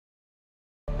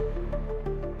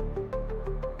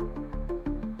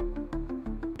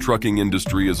trucking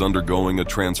industry is undergoing a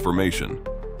transformation,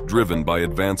 driven by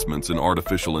advancements in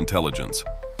artificial intelligence.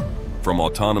 From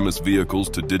autonomous vehicles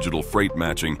to digital freight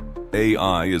matching,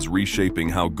 AI is reshaping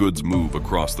how goods move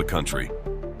across the country.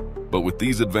 But with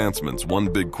these advancements,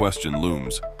 one big question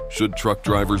looms. Should truck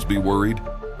drivers be worried?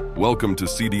 Welcome to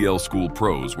CDL School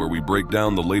Pros, where we break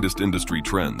down the latest industry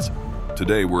trends.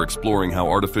 Today, we're exploring how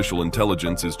artificial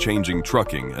intelligence is changing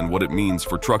trucking and what it means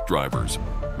for truck drivers.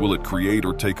 Will it create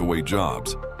or take away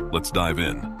jobs? Let's dive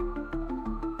in.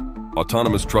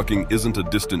 Autonomous trucking isn't a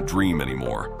distant dream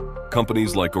anymore.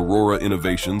 Companies like Aurora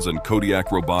Innovations and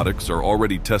Kodiak Robotics are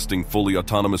already testing fully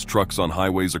autonomous trucks on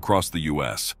highways across the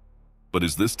US. But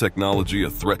is this technology a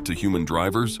threat to human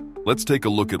drivers? Let's take a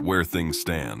look at where things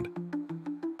stand.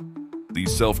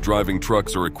 These self-driving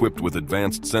trucks are equipped with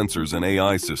advanced sensors and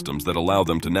AI systems that allow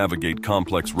them to navigate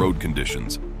complex road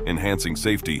conditions, enhancing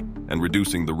safety and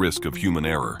reducing the risk of human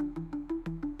error.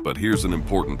 But here's an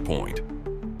important point.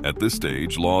 At this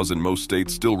stage, laws in most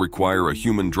states still require a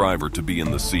human driver to be in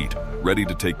the seat, ready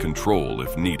to take control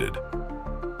if needed.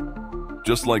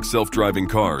 Just like self-driving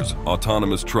cars,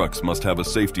 autonomous trucks must have a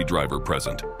safety driver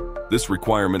present. This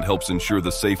requirement helps ensure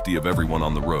the safety of everyone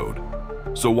on the road.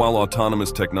 So while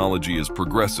autonomous technology is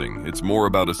progressing, it's more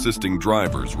about assisting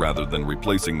drivers rather than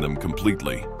replacing them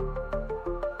completely.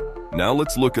 Now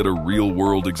let's look at a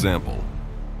real-world example.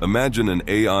 Imagine an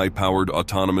AI-powered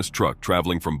autonomous truck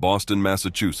traveling from Boston,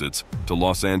 Massachusetts to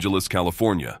Los Angeles,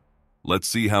 California. Let's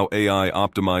see how AI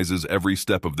optimizes every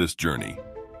step of this journey.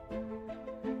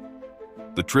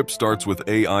 The trip starts with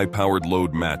AI-powered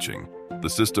load matching.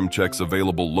 The system checks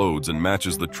available loads and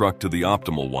matches the truck to the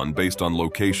optimal one based on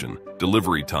location,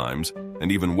 delivery times,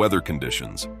 and even weather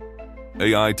conditions.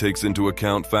 AI takes into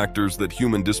account factors that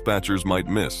human dispatchers might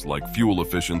miss, like fuel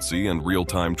efficiency and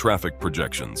real-time traffic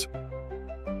projections.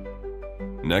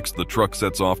 Next, the truck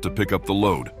sets off to pick up the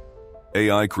load.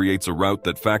 AI creates a route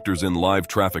that factors in live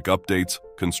traffic updates,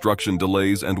 construction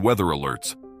delays, and weather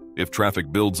alerts. If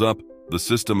traffic builds up, the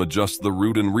system adjusts the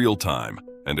route in real time.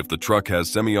 And if the truck has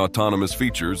semi-autonomous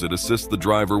features, it assists the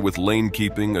driver with lane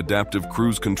keeping, adaptive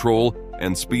cruise control,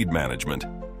 and speed management,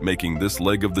 making this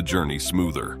leg of the journey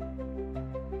smoother.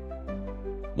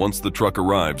 Once the truck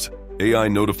arrives, AI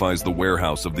notifies the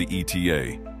warehouse of the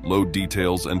ETA, load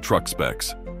details, and truck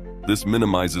specs. This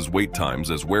minimizes wait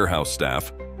times as warehouse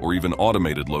staff, or even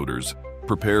automated loaders,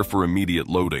 prepare for immediate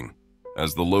loading.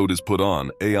 As the load is put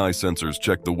on, AI sensors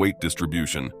check the weight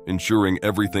distribution, ensuring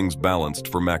everything's balanced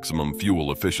for maximum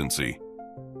fuel efficiency.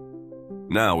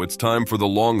 Now it's time for the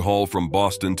long haul from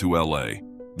Boston to LA.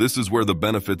 This is where the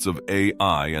benefits of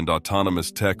AI and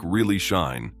autonomous tech really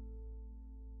shine.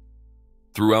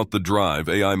 Throughout the drive,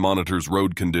 AI monitors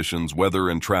road conditions, weather,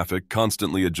 and traffic,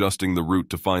 constantly adjusting the route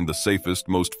to find the safest,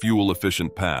 most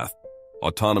fuel-efficient path.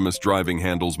 Autonomous driving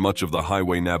handles much of the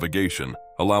highway navigation,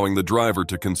 allowing the driver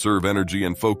to conserve energy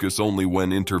and focus only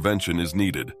when intervention is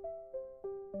needed.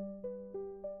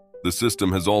 The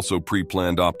system has also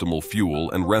pre-planned optimal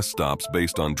fuel and rest stops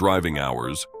based on driving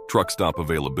hours, truck stop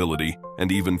availability,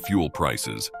 and even fuel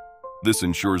prices. This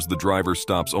ensures the driver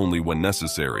stops only when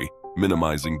necessary,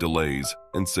 minimizing delays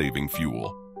and saving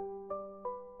fuel.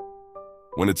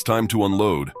 When it's time to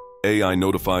unload, AI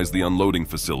notifies the unloading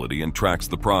facility and tracks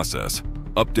the process,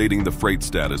 updating the freight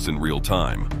status in real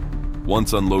time.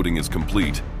 Once unloading is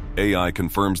complete, AI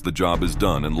confirms the job is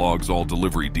done and logs all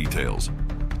delivery details.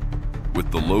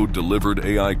 With the load delivered,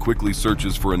 AI quickly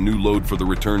searches for a new load for the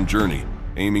return journey,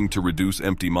 aiming to reduce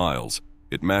empty miles.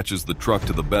 It matches the truck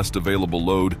to the best available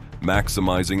load,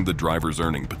 maximizing the driver's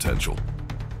earning potential.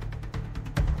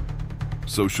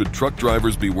 So should truck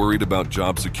drivers be worried about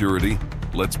job security?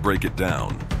 Let's break it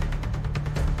down.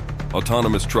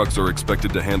 Autonomous trucks are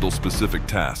expected to handle specific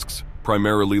tasks,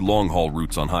 primarily long-haul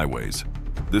routes on highways.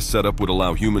 This setup would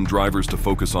allow human drivers to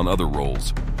focus on other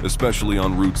roles, especially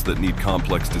on routes that need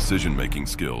complex decision-making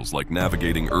skills like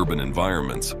navigating urban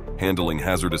environments, handling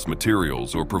hazardous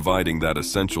materials, or providing that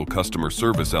essential customer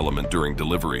service element during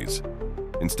deliveries.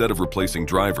 Instead of replacing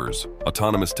drivers,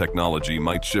 autonomous technology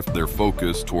might shift their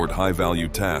focus toward high-value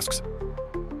tasks.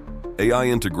 AI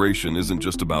integration isn't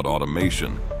just about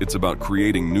automation, it's about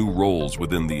creating new roles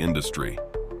within the industry.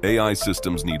 AI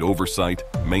systems need oversight,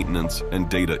 maintenance, and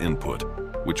data input,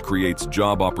 which creates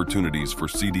job opportunities for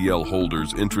CDL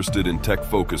holders interested in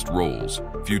tech-focused roles.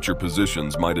 Future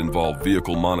positions might involve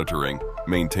vehicle monitoring,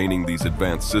 maintaining these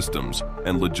advanced systems,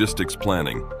 and logistics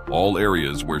planning, all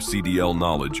areas where CDL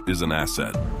knowledge is an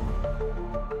asset.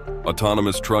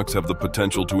 Autonomous trucks have the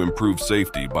potential to improve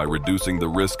safety by reducing the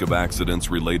risk of accidents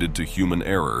related to human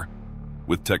error.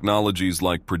 With technologies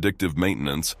like predictive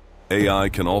maintenance, AI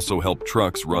can also help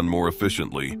trucks run more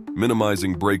efficiently,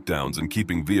 minimizing breakdowns and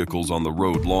keeping vehicles on the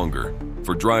road longer.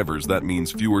 For drivers, that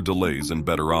means fewer delays and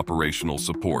better operational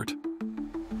support.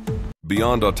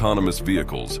 Beyond autonomous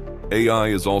vehicles, AI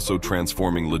is also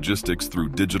transforming logistics through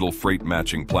digital freight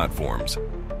matching platforms.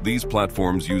 These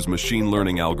platforms use machine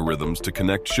learning algorithms to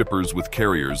connect shippers with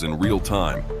carriers in real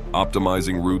time,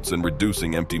 optimizing routes and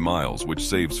reducing empty miles, which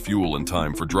saves fuel and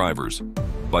time for drivers.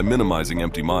 By minimizing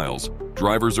empty miles,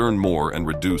 drivers earn more and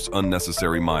reduce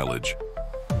unnecessary mileage.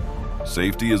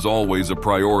 Safety is always a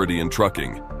priority in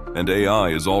trucking, and AI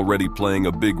is already playing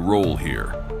a big role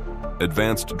here.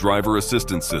 Advanced Driver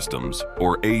Assistance Systems,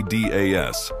 or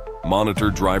ADAS, monitor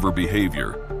driver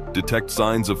behavior, detect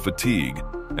signs of fatigue,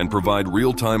 and provide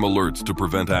real-time alerts to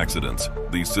prevent accidents.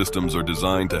 These systems are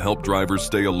designed to help drivers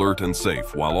stay alert and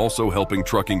safe, while also helping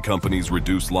trucking companies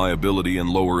reduce liability and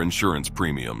lower insurance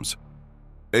premiums.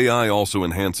 AI also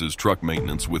enhances truck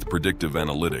maintenance with predictive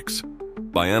analytics.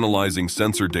 By analyzing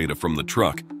sensor data from the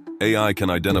truck, AI can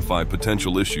identify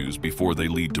potential issues before they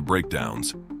lead to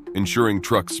breakdowns, ensuring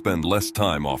trucks spend less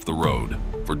time off the road.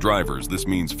 For drivers, this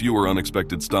means fewer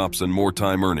unexpected stops and more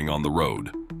time earning on the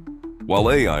road. While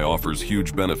AI offers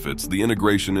huge benefits, the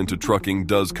integration into trucking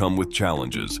does come with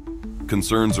challenges.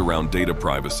 Concerns around data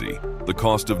privacy, the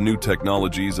cost of new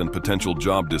technologies, and potential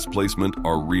job displacement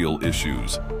are real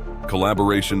issues.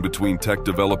 Collaboration between tech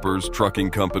developers, trucking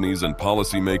companies, and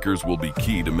policymakers will be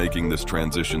key to making this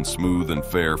transition smooth and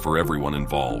fair for everyone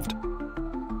involved.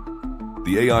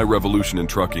 The AI revolution in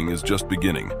trucking is just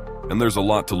beginning, and there's a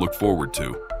lot to look forward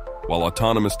to. While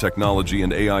autonomous technology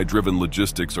and AI-driven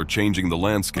logistics are changing the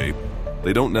landscape,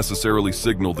 they don't necessarily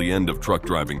signal the end of truck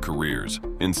driving careers.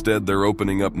 Instead, they're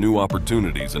opening up new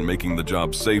opportunities and making the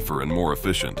job safer and more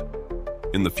efficient.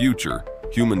 In the future,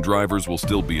 human drivers will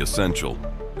still be essential,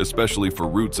 especially for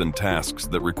routes and tasks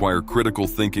that require critical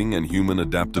thinking and human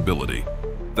adaptability.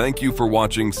 Thank you for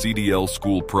watching CDL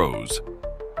School Pros.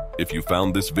 If you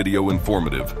found this video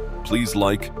informative, please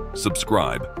like,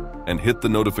 subscribe, and hit the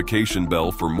notification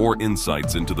bell for more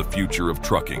insights into the future of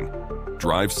trucking.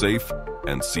 Drive safe,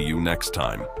 and see you next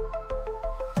time.